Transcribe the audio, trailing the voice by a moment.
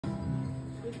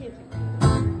An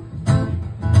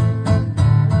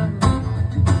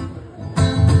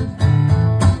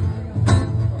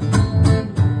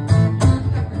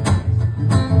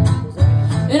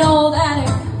old attic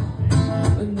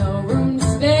with no room to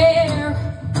spare.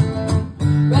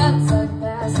 Rabbits of the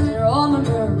past where all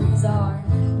memories are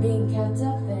being kept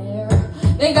up there.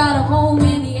 They got a home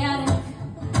in the attic,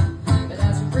 but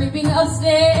as we're creeping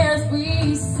upstairs,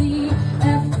 we see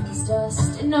everything's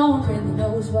dust and no one really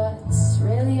knows what's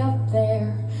really up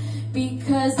there.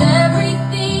 Because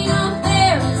everything up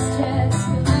there is just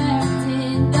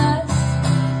collecting dust.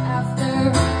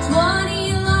 After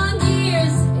 20 long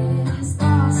years, it has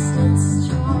lost its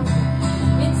charm.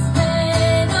 It's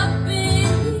been up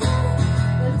in the air,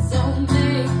 but don't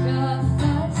make a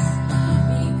fuss.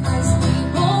 Because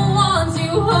people want to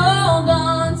hold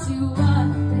on to what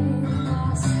they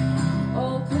lost.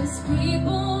 Oh, 'cause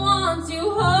people want to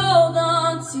hold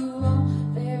on to all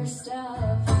their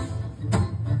stuff.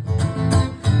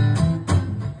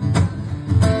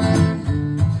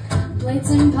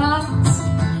 Plates and pots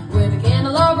with a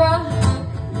candelabra,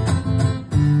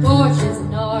 portraits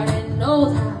and art and an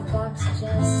old half box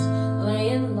just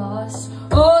laying lost.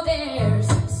 Oh, there's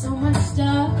so much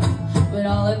stuff, but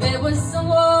all of it was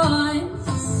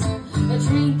someone's. A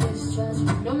drink is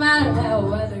treasure, no matter how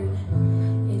weathered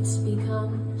it's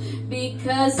become.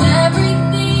 Because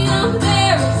everything up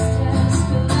there is just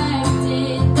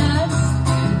collecting dust.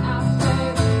 After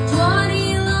 20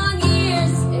 long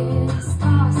years, it's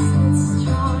lost its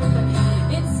charm.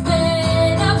 It's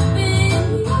been up in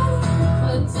the attic,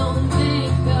 but don't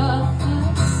make a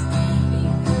fuss.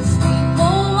 Because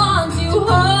people want to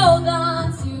hold on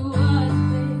to what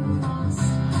they lost.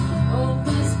 Oh,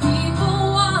 'cause people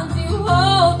want to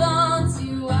hold on to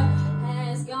what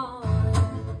has gone.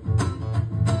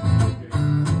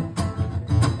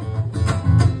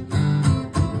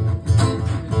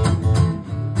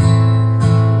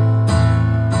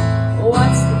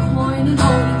 What's the point in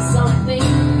owning something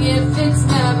if it's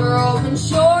never open?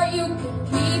 Sure, you can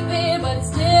keep it, but it's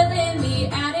still in the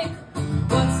attic.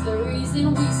 What's the reason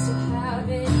we still have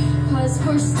it? 'Cause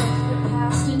we're stuck in the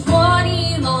past. In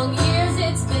 20 long years,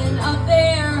 it's been up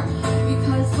there.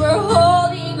 Because we're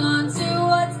holding on to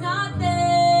what's not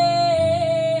there.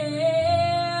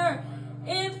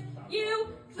 If you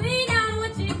clean out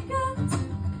what you got,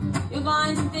 you'll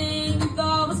find something you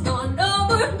thought was gone. No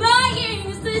more buying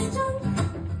useless junk.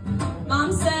 Mom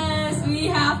says we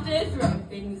have to throw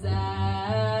things out,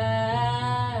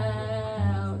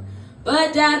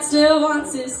 but Dad still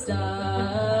wants his stuff.